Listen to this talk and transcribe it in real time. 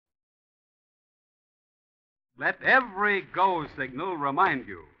Let every go signal remind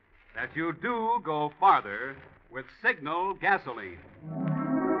you that you do go farther with Signal gasoline.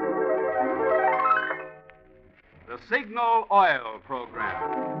 The Signal Oil Program.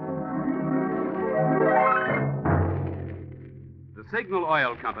 The Signal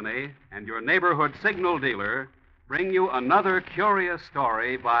Oil Company and your neighborhood signal dealer bring you another curious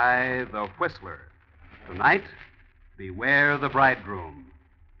story by The Whistler. Tonight, Beware the Bridegroom.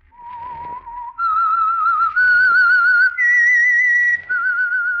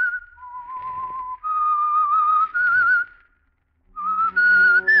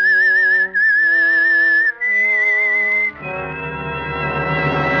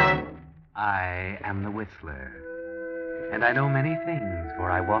 I am the Whistler, and I know many things,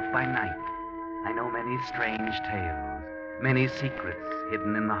 for I walk by night. I know many strange tales, many secrets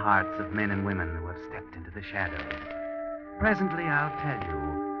hidden in the hearts of men and women who have stepped into the shadows. Presently I'll tell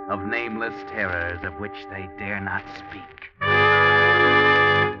you of nameless terrors of which they dare not speak.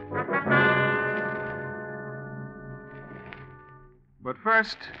 But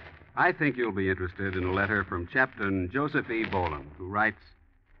first, I think you'll be interested in a letter from Captain Joseph E. Boland, who writes,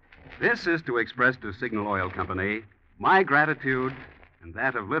 "This is to express to Signal Oil Company my gratitude and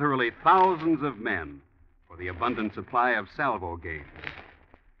that of literally thousands of men for the abundant supply of salvo games.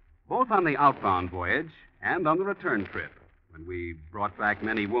 Both on the outbound voyage and on the return trip, when we brought back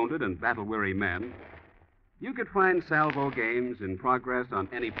many wounded and battle-weary men, you could find salvo games in progress on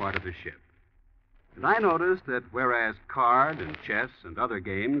any part of the ship. And I noticed that whereas card and chess and other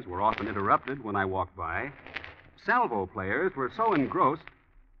games were often interrupted when I walked by, salvo players were so engrossed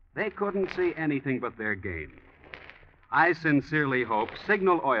they couldn't see anything but their game. I sincerely hope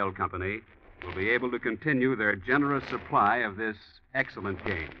Signal Oil Company will be able to continue their generous supply of this excellent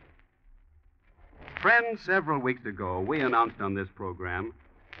game. Friends, several weeks ago, we announced on this program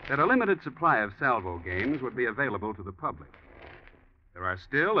that a limited supply of salvo games would be available to the public. There are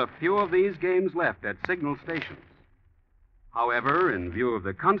still a few of these games left at Signal stations. However, in view of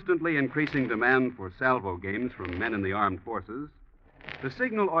the constantly increasing demand for salvo games from men in the armed forces, the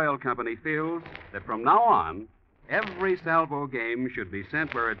Signal Oil Company feels that from now on, every salvo game should be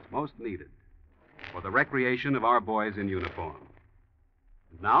sent where it's most needed, for the recreation of our boys in uniform.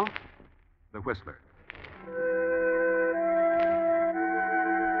 And now, the Whistler.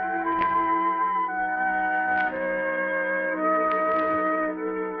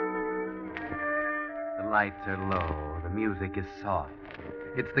 The lights are low, the music is soft.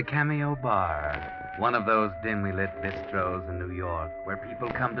 It's the Cameo Bar, one of those dimly lit bistros in New York where people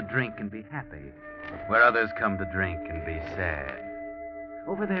come to drink and be happy, where others come to drink and be sad.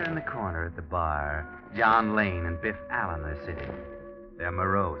 Over there in the corner at the bar, John Lane and Biff Allen are sitting. They're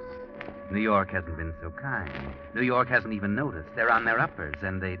morose. New York hasn't been so kind. New York hasn't even noticed. They're on their uppers,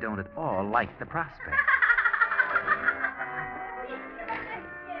 and they don't at all like the prospect.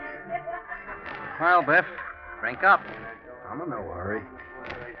 Well, Biff, drink up. I'm in no hurry.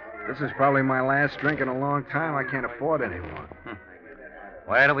 This is probably my last drink in a long time. I can't afford any more.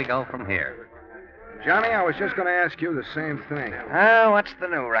 Where do we go from here? Johnny, I was just going to ask you the same thing. What's the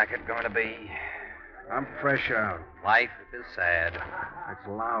new racket going to be? I'm fresh out. Life is sad. It's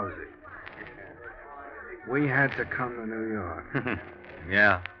lousy. We had to come to New York.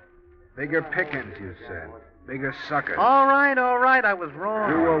 Yeah. Bigger pickings, you said. Bigger suckers. All right, I was wrong.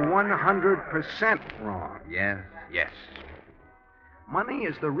 You were 100% wrong. Yes. Money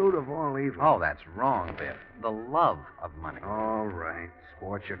is the root of all evil. Oh, that's wrong, Biff. The love of money. All right.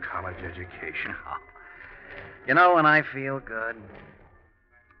 Sport your college education. You know when I feel good?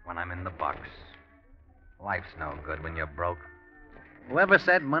 When I'm in the box. Life's no good when you're broke. Whoever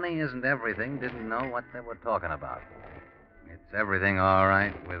said money isn't everything didn't know what they were talking about. It's everything all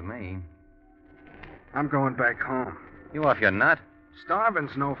right with me. I'm going back home. You off your nut?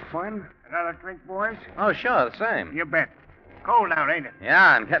 Starving's no fun. Another drink, boys? Oh, sure, the same. You bet. Cold out, ain't it?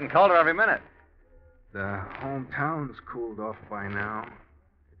 Yeah, and getting colder every minute. The hometown's cooled off by now.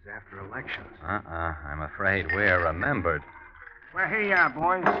 It's after elections. I'm afraid we're remembered. Well, here you are,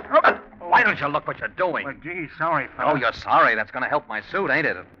 boys. Why don't you look what you're doing? Well, gee, sorry, fella. Oh, you're sorry. That's going to help my suit, ain't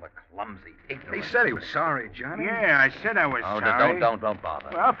it? The clumsy, ignorant... He said he was sorry, Johnny. Yeah, I said I was Oh, sorry. don't bother.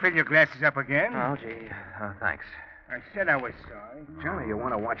 Well, I'll fill your glasses up again. Oh, gee. Thanks. I said I was sorry. Johnny, you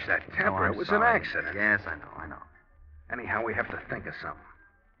want to watch that temper. I'm It was sorry. an accident. Yes, I know. Anyhow, we have to think of something.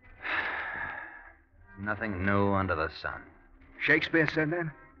 Nothing new under the sun. Shakespeare said that?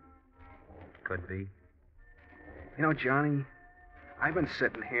 Could be. You know, Johnny, I've been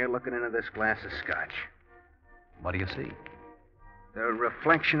sitting here looking into this glass of scotch. What do you see? The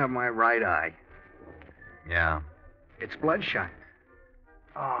reflection of my right eye. Yeah. It's bloodshot.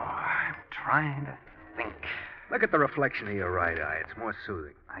 Oh, I'm trying to think. Look at the reflection of your right eye. It's more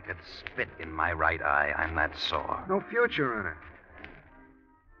soothing. I could spit in my right eye. I'm that sore. No future in it.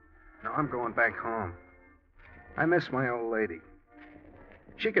 No, I'm going back home. I miss my old lady.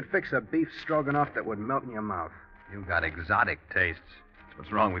 She could fix a beef stroganoff that would melt in your mouth. You got exotic tastes. That's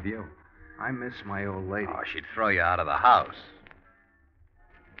what's wrong with you. I miss my old lady. Oh, she'd throw you out of the house.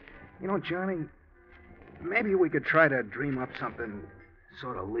 You know, Johnny, maybe we could try to dream up something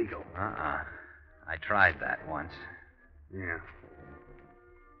sort of legal. I tried that once. Yeah.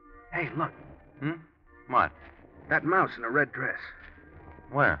 Hey, look. What? That mouse in a red dress.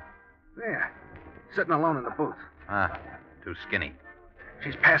 Where? There. Sitting alone in the booth. Too skinny.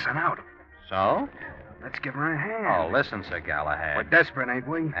 She's passing out. So? Let's give her a hand. Oh, listen, Sir Galahad. We're desperate, ain't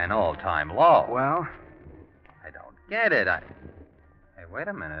we? An all-time low. Well? I don't get it. Hey, wait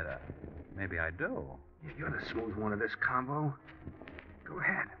a minute. Maybe I do. You're the smooth one of this combo. Go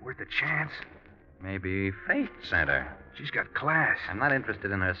ahead. Worth a chance. Maybe fate sent her. She's got class. I'm not interested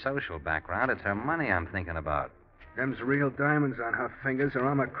in her social background. It's her money I'm thinking about. Them's real diamonds on her fingers, or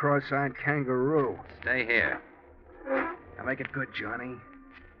I'm a cross-eyed kangaroo. Stay here. Now make it good, Johnny.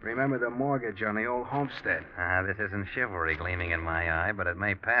 Remember the mortgage on the old homestead. This isn't chivalry gleaming in my eye, but it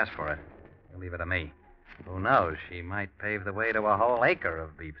may pass for it. You leave it to me. Who knows? She might pave the way to a whole acre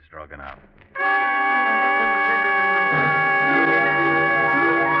of beef stroganoff.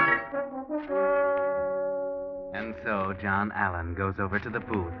 And so John Allen goes over to the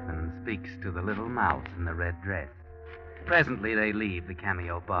booth and speaks to the little mouse in the red dress. Presently, they leave the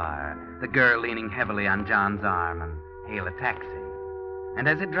Cameo bar, the girl leaning heavily on John's arm, and hail a taxi. And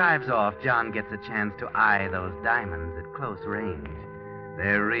as it drives off, John gets a chance to eye those diamonds at close range.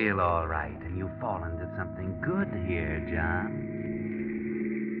 They're real, all right, and you've fallen to something good here, John.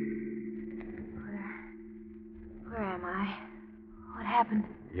 Where am I? What happened?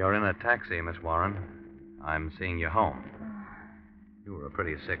 You're in a taxi, Miss Warren. I'm seeing you home. You were a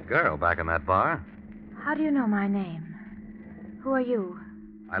pretty sick girl back in that bar. How do you know my name? Who are you?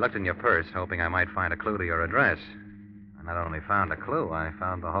 I looked in your purse, hoping I might find a clue to your address. I not only found a clue, I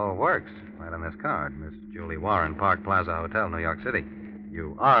found the whole works right on this card. Miss Julie Warren, Park Plaza Hotel, New York City.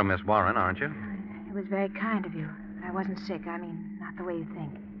 You are Miss Warren, aren't you? It was very kind of you. I wasn't sick. I mean, not the way you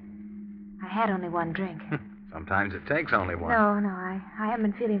think. I had only one drink. Sometimes it takes only one. No, I haven't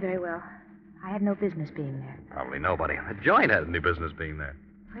been feeling very well. I had no business being there. Probably nobody. The joint has any business being there.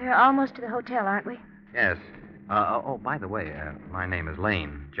 We're almost to the hotel, aren't we? Yes. By the way, my name is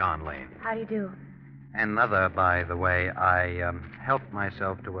Lane, John Lane. How do you do? Another, by the way, I helped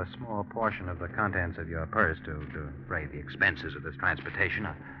myself to a small portion of the contents of your purse to defray the expenses of this transportation.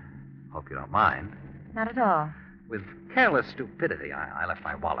 I hope you don't mind. Not at all. With careless stupidity, I left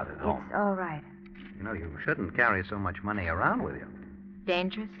my wallet at home. It's all right. You know, you shouldn't carry so much money around with you.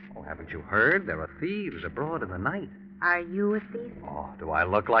 Dangerous? Oh, haven't you heard? There are thieves abroad in the night. Are you a thief? Oh, do I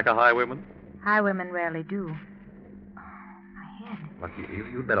look like a highwayman? Highwaymen rarely do. Oh, my head. Look,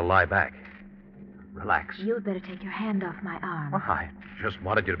 you'd better lie back. Relax. You'd better take your hand off my arm. Well, I just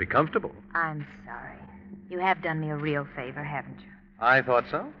wanted you to be comfortable. I'm sorry. You have done me a real favor, haven't you? I thought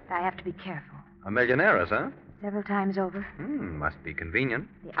so. I have to be careful. A millionaire, huh? Several times over. Must be convenient.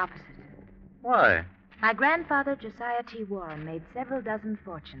 The opposite. Why? My grandfather, Josiah T. Warren, made several dozen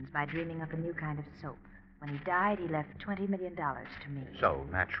fortunes by dreaming up a new kind of soap. When he died, he left $20 million to me. So,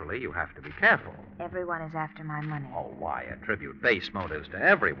 naturally, you have to be careful. Everyone is after my money. Oh, why attribute base motives to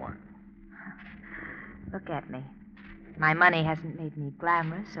everyone? Look at me. My money hasn't made me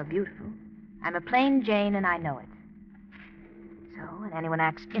glamorous or beautiful. I'm a plain Jane, and I know it. So, when anyone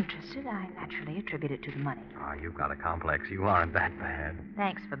acts interested, I naturally attribute it to the money. Oh, you've got a complex. You aren't that bad.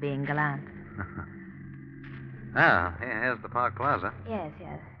 Thanks for being gallant. Here's the Park Plaza. Yes.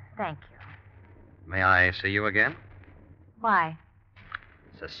 Thank you. May I see you again? Why?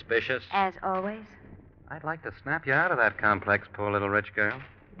 Suspicious? As always. I'd like to snap you out of that complex, poor little rich girl.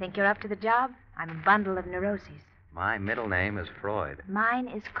 Think you're up to the job? I'm a bundle of neuroses. My middle name is Freud. Mine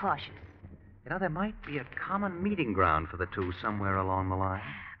is cautious. You know, there might be a common meeting ground for the two somewhere along the line.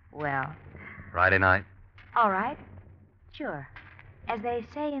 Well. Friday night? All right. Sure. As they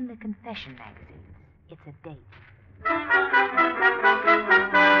say in the confession magazines, it's a date.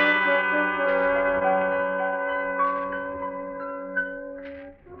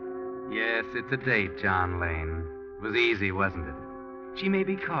 Yes, it's a date, John Lane. It was easy, wasn't it? She may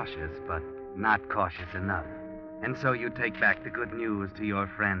be cautious, but not cautious enough. And so you take back the good news to your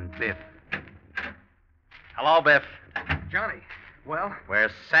friend Biff. Hello, Biff. Johnny, well?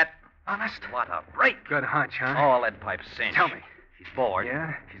 We're set. Honest? What a break. Good hunch, huh? Oh, lead pipe cinch. Tell me. She's bored.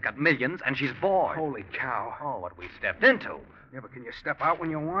 Yeah? She's got millions, and she's bored. Holy cow. Oh, what we stepped into. Yeah, but can you step out when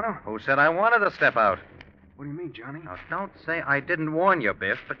you want to? Who said I wanted to step out? What do you mean, Johnny? Now, don't say I didn't warn you,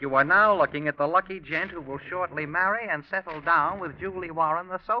 Biff, but you are now looking at the lucky gent who will shortly marry and settle down with Julie Warren,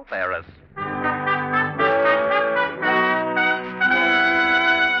 the soap heiress.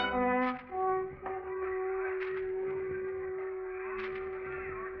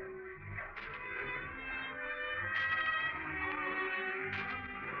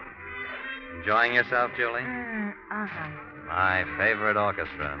 Enjoying yourself, Julie? Uh-huh. My favorite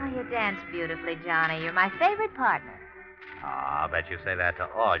orchestra. Oh, you dance beautifully, Johnny. You're my favorite partner. Oh, I'll bet you say that to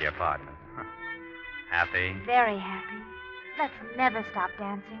all your partners. Happy? Very happy. Let's never stop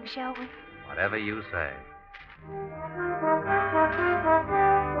dancing, shall we? Whatever you say.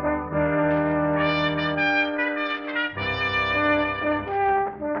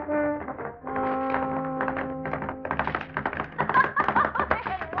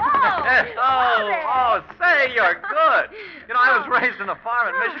 Oh, say, you're good. You know, I was raised in a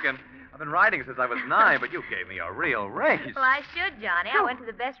farm in Michigan. I've been riding since I was 9, but you gave me a real race. Well, I should, Johnny. I went to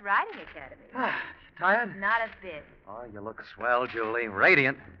the best riding academy. Tired? Not a bit. Oh, you look swell, Julie.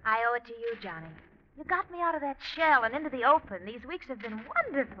 Radiant. I owe it to you, Johnny. You got me out of that shell and into the open. These weeks have been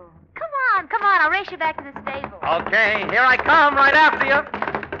wonderful. Come on. I'll race you back to the stable. Okay, here I come, right after you.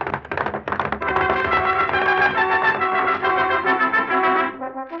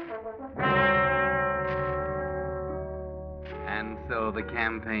 And so the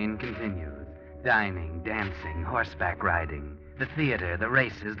campaign continues. Dining, dancing, horseback riding, the theater, the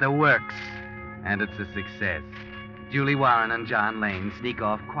races, the works. And it's a success. Julie Warren and John Lane sneak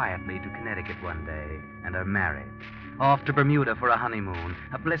off quietly to Connecticut one day and are married. Off to Bermuda for a honeymoon,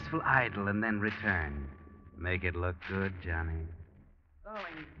 a blissful idyll, and then return. Make it look good, Johnny.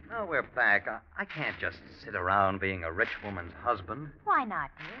 Darling, now we're back. I can't just sit around being a rich woman's husband. Why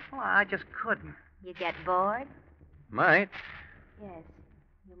not, dear? Well, I just couldn't. You get bored? Might. Yes,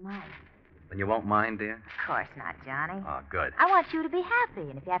 you might. Then you won't mind, dear? Of course not, Johnny. Oh, good. I want you to be happy,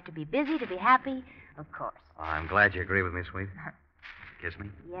 and if you have to be busy to be happy, of course. Oh, I'm glad you agree with me, sweet. Kiss me.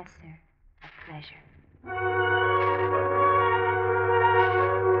 Yes, sir. A pleasure.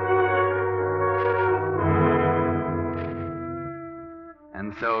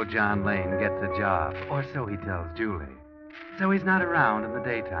 And so John Lane gets a job, or so he tells Julie. So he's not around in the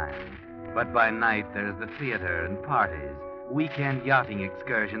daytime. But by night, there's the theater and parties, weekend yachting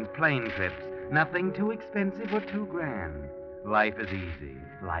excursions, plane trips. Nothing too expensive or too grand. Life is easy.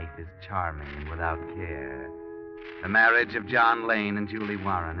 Life is charming and without care. The marriage of John Lane and Julie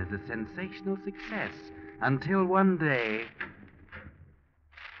Warren is a sensational success until one day.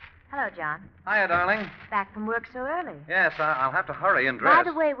 Hello, John. Hiya, darling. Back from work so early. Yes, I'll have to hurry and dress. By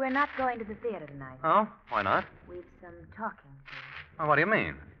the way, we're not going to the theater tonight. Oh? Why not? We've some talking to do. Well, what do you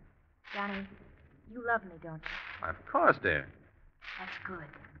mean? Johnny, you love me, don't you? Of course, dear. That's good.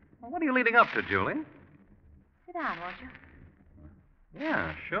 Well, what are you leading up to, Julie? Sit down, won't you?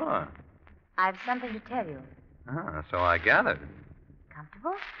 Yeah, sure. I've something to tell you. So I gathered.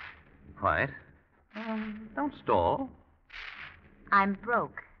 Comfortable? Quite. Don't stall. I'm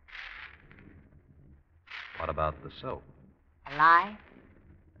broke. What about the soap? A lie?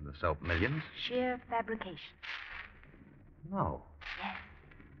 And the soap millions? Sheer fabrication. No. Yes.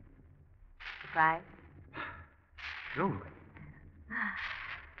 Surprised? Julie.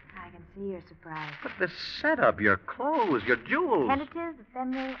 I can see you're surprised. But the setup, your clothes, your jewels. Tentative,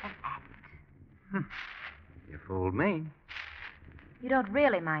 ephemeral, and apt. You fooled me. You don't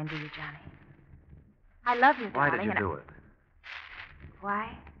really mind, do you, Johnny? I love you, Why darling. did you do it?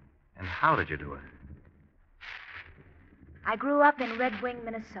 Why? And how did you do it? I grew up in Red Wing,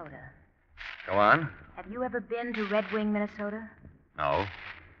 Minnesota. Go on. Have you ever been to Red Wing, Minnesota? No.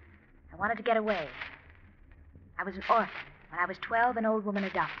 I wanted to get away. I was an orphan. When I was 12, an old woman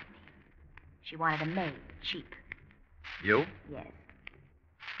adopted me. She wanted a maid, cheap. You? Yes.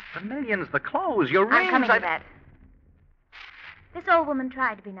 The millions, the clothes, your rings. I'm coming to that. This old woman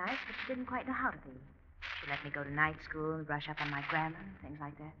tried to be nice, but she didn't quite know how to be. She let me go to night school and brush up on my grammar and things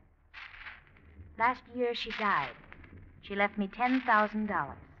like that. Last year, she died. She left me $10,000.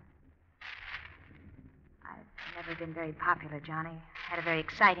 I've never been very popular, Johnny. I had a very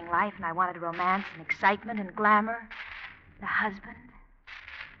exciting life, and I wanted romance and excitement and glamour. And a husband.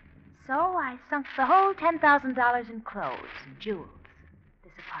 So I sunk the whole $10,000 in clothes and jewels.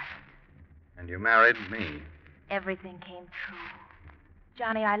 This apartment. And you married me. Everything came true.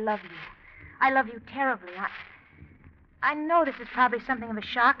 Johnny, I love you. I love you terribly. I know this is probably something of a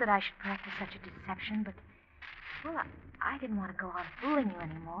shock that I should practice such a deception, but, well, I didn't want to go on fooling you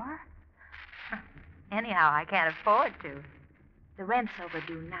anymore. Anyhow, I can't afford to. The rent's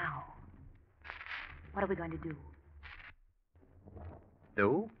overdue now. What are we going to do?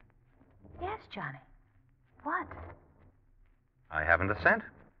 Do? Yes, Johnny. What? I haven't a cent.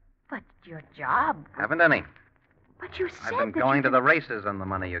 But your job. Haven't any. But you said I've been that going you to the races on the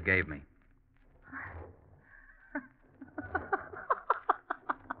money you gave me.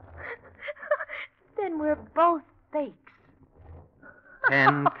 Then we're both fakes.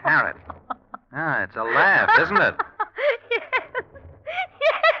 10 carat. Ah, it's a laugh, isn't it? Yes.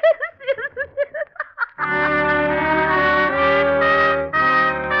 Yes.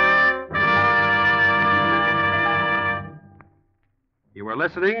 You are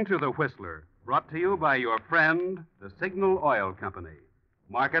listening to The Whistler, brought to you by your friend, the Signal Oil Company,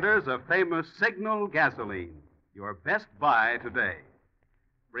 marketers of famous Signal gasoline, your best buy today.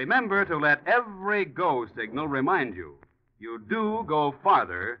 Remember to let every go signal remind you do go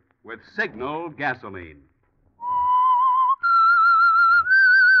farther with Signal gasoline.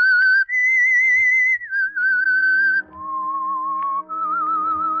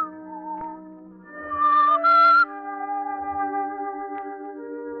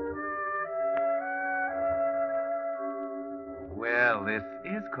 Well, this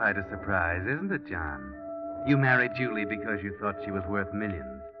is quite a surprise, isn't it, John? You married Julie because you thought she was worth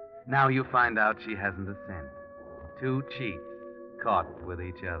millions. Now you find out she hasn't a cent. Two cheats caught with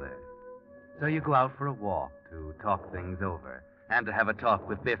each other. So you go out for a walk to talk things over and to have a talk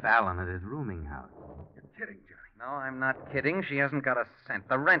with Biff Allen at his rooming house. You're kidding, Johnny. No, I'm not kidding. She hasn't got a cent.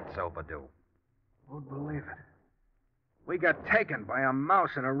 The rent's overdue. Won't believe it. We got taken by a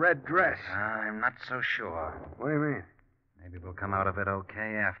mouse in a red dress. I'm not so sure. What do you mean? Maybe we'll come out of it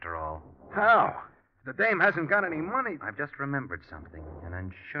okay after all. How? The dame hasn't got any money. I've just remembered something. An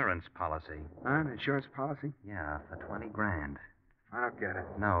insurance policy. An insurance policy? Yeah, for 20 grand. I don't get it.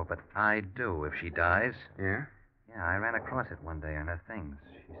 No, but I do if she dies. Yeah? Yeah, I ran across it one day on her things.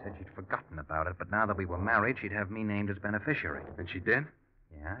 She said she'd forgotten about it, but now that we were married, she'd have me named as beneficiary. And she did?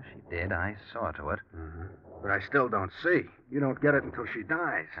 Yeah, she did. I saw to it. Mm-hmm. But I still don't see. You don't get it until she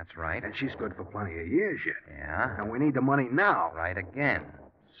dies. That's right. And she's good for plenty of years yet. Yeah, And we need the money now. right again.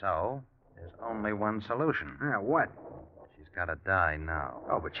 So, there's only one solution. Yeah, what? She's got to die now.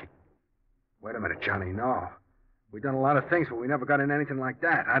 Oh, but she... Wait a minute, Johnny, no. We've done a lot of things, but we never got in anything like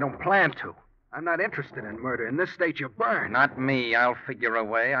that. I don't plan to. I'm not interested in murder. In this state, you burn. Not me. I'll figure a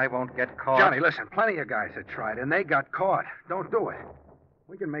way. I won't get caught. Johnny, listen, plenty of guys have tried, and they got caught. Don't do it.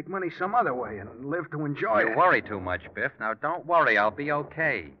 We can make money some other way and live to enjoy You it. worry too much, Biff. Now, don't worry. I'll be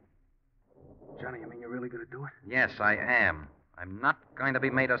okay. Johnny, you mean you're really going to do it? Yes, I am. I'm not going to be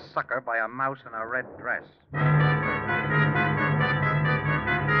made a sucker by a mouse in a red dress.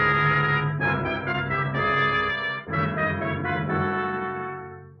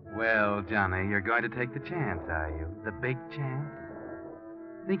 Well, Johnny, you're going to take the chance, are you? The big chance?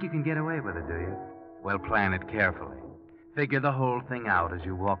 Think you can get away with it, do you? Well, plan it carefully. Figure the whole thing out as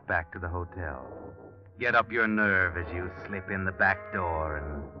you walk back to the hotel. Get up your nerve as you slip in the back door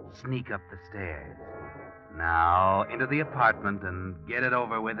and sneak up the stairs. Now, into the apartment and get it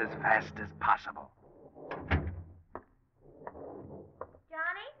over with as fast as possible. Johnny?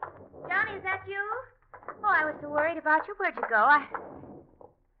 Johnny, is that you? Oh, I was so worried about you. Where'd you go?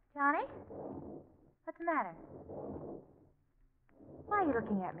 Johnny? What's the matter? Why are you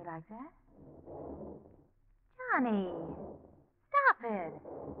looking at me like that? Johnny, stop it.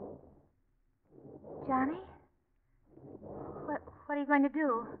 Johnny? What are you going to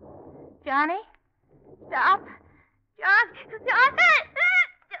do? Johnny? Stop. Stop it!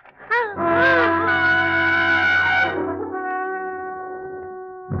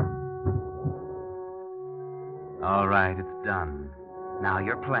 All right, it's done. Now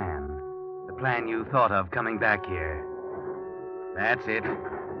your plan. The plan you thought of coming back here. That's it.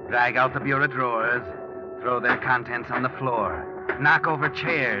 Drag out the bureau drawers. Throw their contents on the floor. Knock over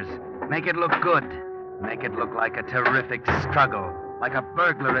chairs. Make it look good. Make it look like a terrific struggle. Like a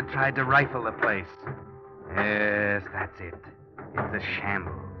burglar had tried to rifle the place. Yes, that's it. It's a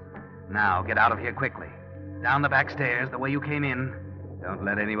shambles. Now, get out of here quickly. Down the back stairs, the way you came in. Don't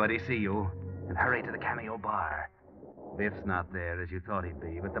let anybody see you. And hurry to the Cameo bar. Biff's not there, as you thought he'd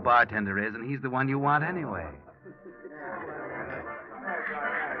be, but the bartender is, and he's the one you want anyway.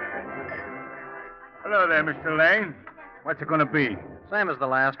 Hello there, Mr. Lane. What's it going to be? Same as the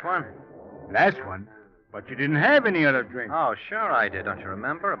last one. Last one? But you didn't have any other drink. Oh, sure I did. Don't you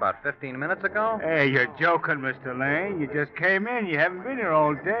remember? About 15 minutes ago? Hey, you're joking, Mr. Lane. You just came in. You haven't been here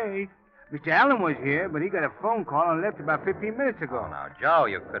all day. Mr. Allen was here, but he got a phone call and left about 15 minutes ago. Oh, now, Joe,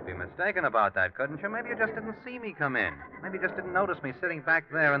 you could be mistaken about that, couldn't you? Maybe you just didn't see me come in. Maybe you just didn't notice me sitting back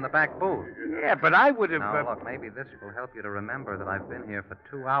there in the back booth. Yeah, but I would have... Now, look, maybe this will help you to remember that I've been here for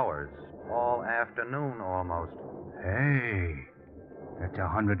 2 hours. All afternoon, almost. Hey, that's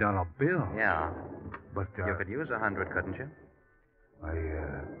 $100 bill. Yeah. But, You could use 100, couldn't you?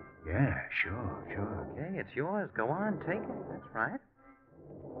 Yeah, sure. Okay, it's yours. Go on, take it. That's right.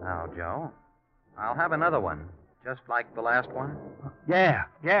 Now, Joe, I'll have another one, just like the last one. Yeah,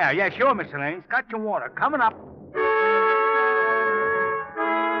 sure, Mr. Lane. Scotch and water. Coming up.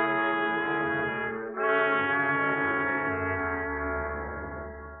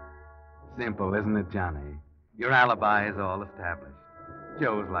 Simple, isn't it, Johnny? Your alibi is all established.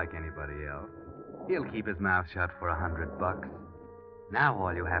 Joe's like anybody else. He'll keep his mouth shut for $100. Now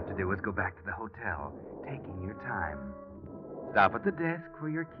all you have to do is go back to the hotel, taking your time. Stop at the desk for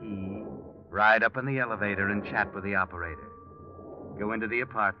your key, ride up in the elevator and chat with the operator. Go into the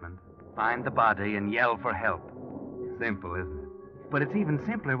apartment, find the body, and yell for help. Simple, isn't it? But it's even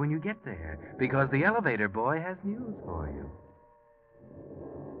simpler when you get there, because the elevator boy has news for you.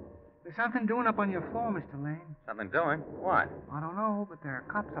 There's something doing up on your floor, Mr. Lane. Something doing? What? I don't know, but there are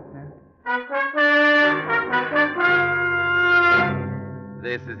cops up there.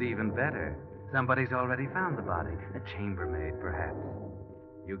 This is even better. Somebody's already found the body. A chambermaid, perhaps.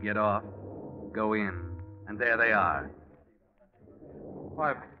 You get off, go in, and there they are.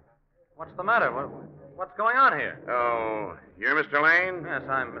 Why, what's the matter? What's going on here? Oh, you're Mr. Lane? Yes,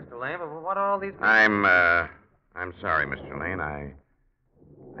 I'm Mr. Lane, but what are all these... I'm sorry, Mr. Lane. I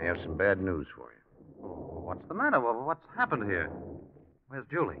have some bad news for you. Oh, what's the matter? What's happened here? Where's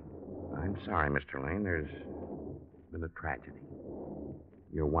Julie? I'm sorry, Mr. Lane. There's been a tragedy.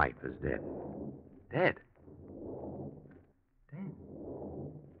 Your wife is dead. Dead? Dead?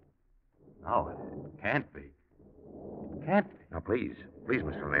 No, it can't be. It can't be. Now, please,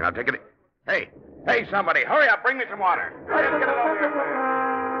 Mr. Lane, I'll take it. Hey, somebody, hurry up, bring me some water. Let's get it over here.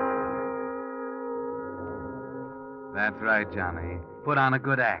 That's right, Johnny. Put on a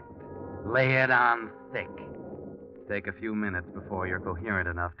good act. Lay it on thick. Take a few minutes before you're coherent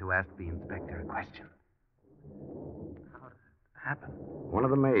enough to ask the inspector a question. How did it happen? One of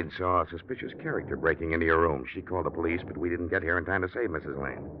the maids saw a suspicious character breaking into your room. She called the police, but we didn't get here in time to save Mrs.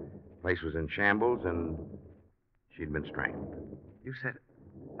 Lane. The place was in shambles, and she'd been strangled. You said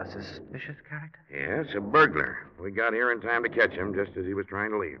a suspicious character? Yes, a burglar. We got here in time to catch him just as he was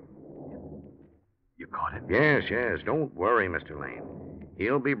trying to leave. You caught him? Yes. Don't worry, Mr. Lane.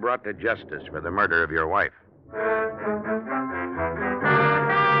 He'll be brought to justice for the murder of your wife.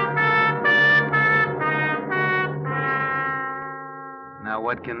 Now,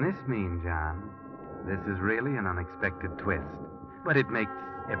 what can this mean, John? This is really an unexpected twist. But it makes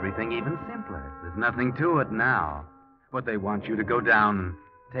everything even simpler. There's nothing to it now. But they want you to go down and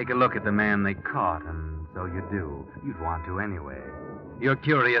take a look at the man they caught, and so you do. You'd want to anyway. You're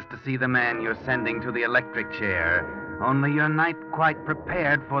curious to see the man you're sending to the electric chair, only you're not quite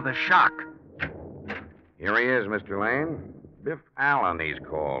prepared for the shock. Here he is, Mr. Lane. Biff Allen, he's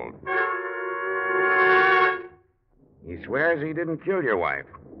called. He swears he didn't kill your wife,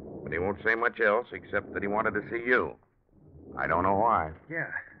 but he won't say much else except that he wanted to see you. I don't know why.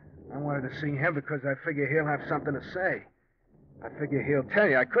 Yeah, I wanted to see him because I figure he'll have something to say. I figure he'll tell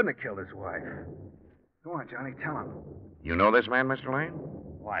you I couldn't have killed his wife. Go on, Johnny, tell him. You know this man, Mr. Lane?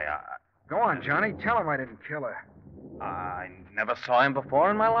 Why, Go on, Johnny, tell him I didn't kill her. I never saw him before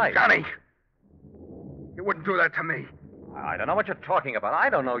in my life. Johnny! You wouldn't do that to me. I don't know what you're talking about. I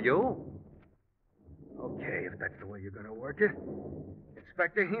don't know you. Okay, if that's the way you're going to work it.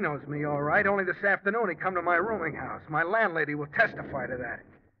 Inspector, he knows me all right. Only this afternoon he come to my rooming house. My landlady will testify to that.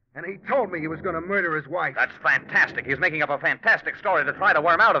 And he told me he was going to murder his wife. That's fantastic. He's making up a fantastic story to try to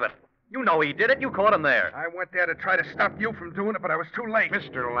worm out of it. You know he did it. You caught him there. I went there to try to stop you from doing it, but I was too late.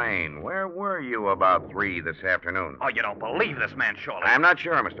 Mr. Lane, where were you about 3 this afternoon? Oh, you don't believe this man, surely. I'm not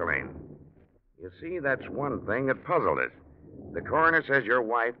sure, Mr. Lane. You see, that's one thing that puzzled us. The coroner says your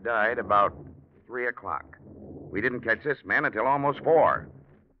wife died about 3 o'clock. We didn't catch this man until almost 4.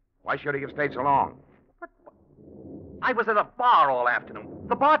 Why should he have stayed so long? I was at a bar all afternoon.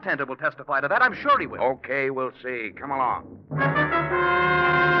 The bartender will testify to that. I'm sure he will. Okay, we'll see. Come along.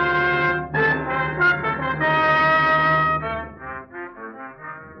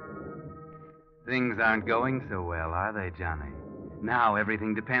 Things aren't going so well, are they, Johnny? Now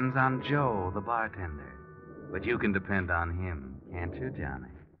everything depends on Joe, the bartender. But you can depend on him, can't you, Johnny?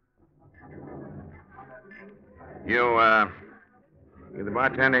 You the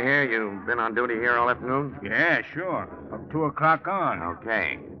bartender here? You've been on duty here all afternoon? Yeah, sure. From 2 o'clock on.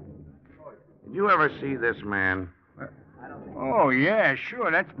 Okay. Did you ever see this man? Oh, yeah, sure.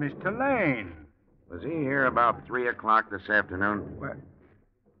 That's Mr. Lane. Was he here about 3 o'clock this afternoon?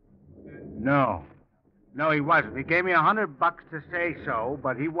 No. No, he wasn't. He gave me $100 to say so,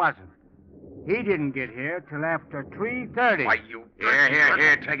 but he wasn't. He didn't get here till after 3:30. Why, you...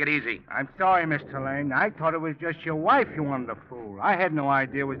 Here, take it easy. I'm sorry, Mr. Lane. I thought it was just your wife you wanted to fool. I had no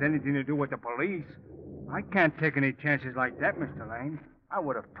idea it was anything to do with the police. I can't take any chances like that, Mr. Lane. I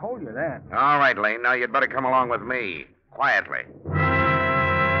would have told you that. All right, Lane, now you'd better come along with me. Quietly.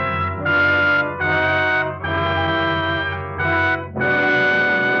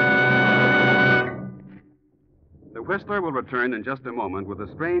 The Whistler will return in just a moment with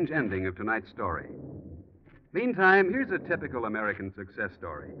a strange ending of tonight's story. Meantime, here's a typical American success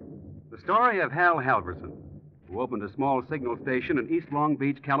story. The story of Hal Halverson, who opened a small signal station in East Long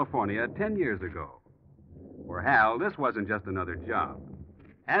Beach, California, 10 years ago. For Hal, this wasn't just another job.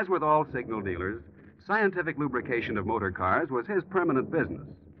 As with all signal dealers, scientific lubrication of motor cars was his permanent business.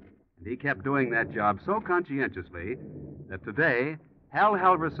 And he kept doing that job so conscientiously that today, Hal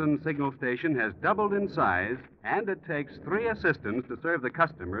Halverson's signal station has doubled in size, and it takes 3 assistants to serve the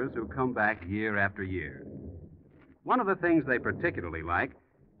customers who come back year after year. One of the things they particularly like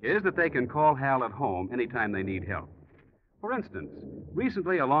is that they can call Hal at home anytime they need help. For instance,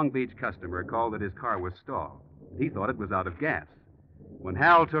 recently a Long Beach customer called that his car was stalled. He thought it was out of gas. When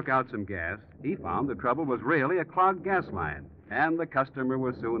Hal took out some gas, he found the trouble was really a clogged gas line, and the customer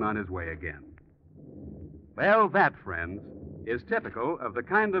was soon on his way again. Well, that, friends, is typical of the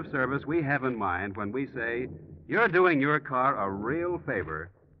kind of service we have in mind when we say you're doing your car a real favor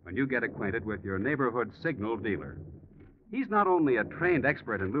when you get acquainted with your neighborhood signal dealer. He's not only a trained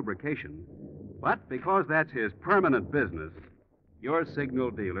expert in lubrication, but because that's his permanent business, your signal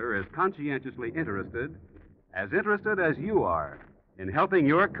dealer is conscientiously interested as you are, in helping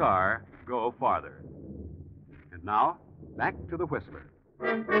your car go farther. And now, back to the Whistler.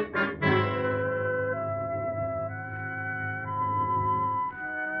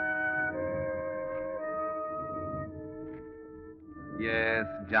 Yes,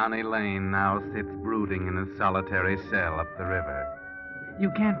 Johnny Lane now sits brooding in his solitary cell up the river.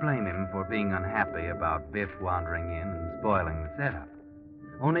 You can't blame him for being unhappy about Biff wandering in and spoiling the setup.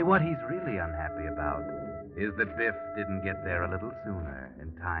 Only what he's really unhappy about is that Biff didn't get there a little sooner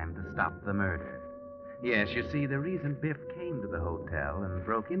in time to stop the murder. Yes, you see, the reason Biff came to the hotel and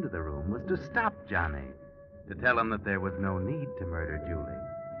broke into the room was to stop Johnny, to tell him that there was no need to murder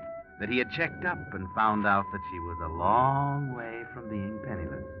Julie, that he had checked up and found out that she was a long way from being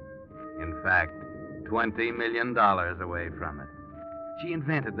penniless. In fact, $20 million away from it. She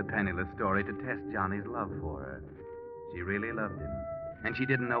invented the penniless story to test Johnny's love for her. She really loved him, and she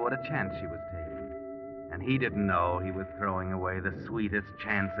didn't know what a chance she was taking. And he didn't know he was throwing away the sweetest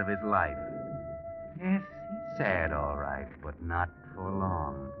chance of his life. Yes, he's sad, all right, but not for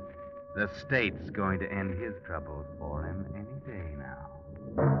long. The state's going to end his troubles for him any day now.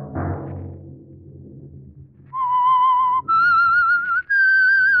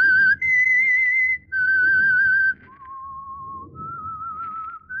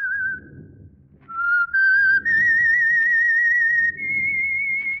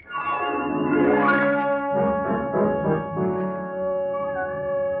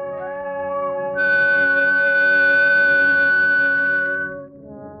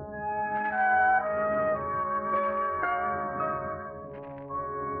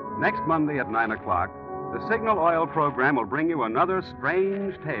 Next Monday at 9 o'clock, the Signal Oil program will bring you another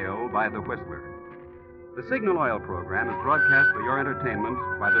strange tale by the Whistler. The Signal Oil program is broadcast for your entertainment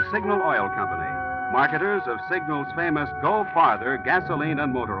by the Signal Oil Company, marketers of Signal's famous Go Farther gasoline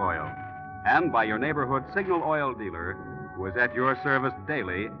and motor oil, and by your neighborhood Signal Oil dealer, who is at your service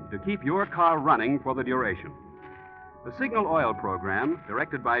daily to keep your car running for the duration. The Signal Oil program,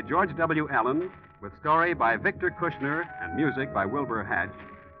 directed by George W. Allen, with story by Victor Kushner and music by Wilbur Hatch,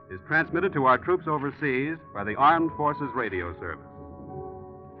 is transmitted to our troops overseas by the Armed Forces Radio Service.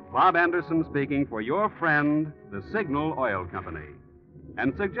 Bob Anderson speaking for your friend, the Signal Oil Company,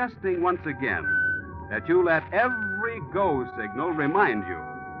 and suggesting once again that you let every go signal remind you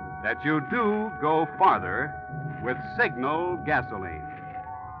that you do go farther with Signal gasoline.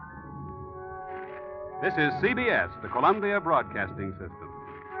 This is CBS, the Columbia Broadcasting System.